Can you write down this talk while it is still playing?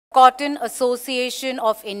Cotton Association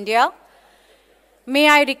of India. May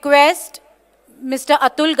I request Mr.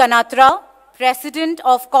 Atul Ganatra, President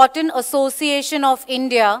of Cotton Association of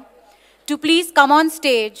India, to please come on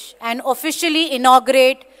stage and officially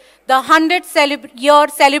inaugurate the 100th-year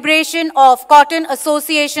celebration of Cotton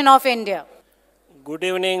Association of India. Good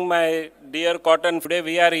evening, my dear Cotton. Today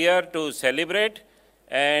we are here to celebrate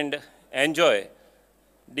and enjoy.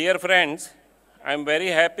 Dear friends, I am very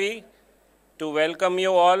happy to welcome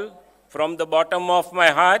you all from the bottom of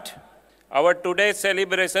my heart. Our today's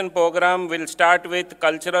celebration program will start with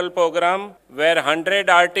cultural program where 100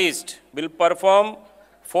 artists will perform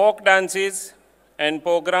folk dances and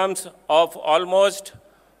programs of almost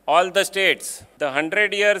all the states. The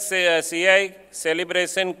 100-year CAI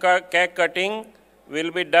celebration cake cutting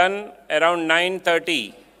will be done around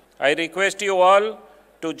 9:30. I request you all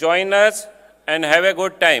to join us and have a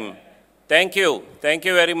good time. Thank you. Thank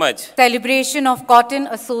you very much. Celebration of Cotton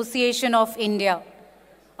Association of India.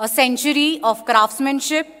 A century of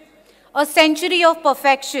craftsmanship, a century of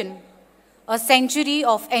perfection, a century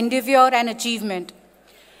of endeavor and achievement.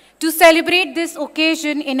 To celebrate this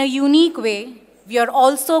occasion in a unique way, we are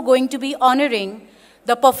also going to be honoring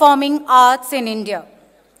the performing arts in India.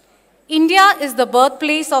 India is the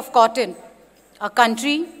birthplace of cotton, a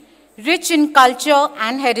country rich in culture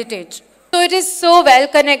and heritage. So it is so well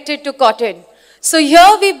connected to cotton. So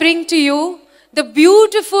here we bring to you the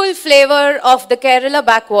beautiful flavor of the Kerala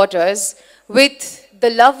backwaters with the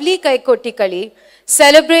lovely Kaikottikali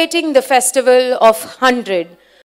celebrating the festival of 100.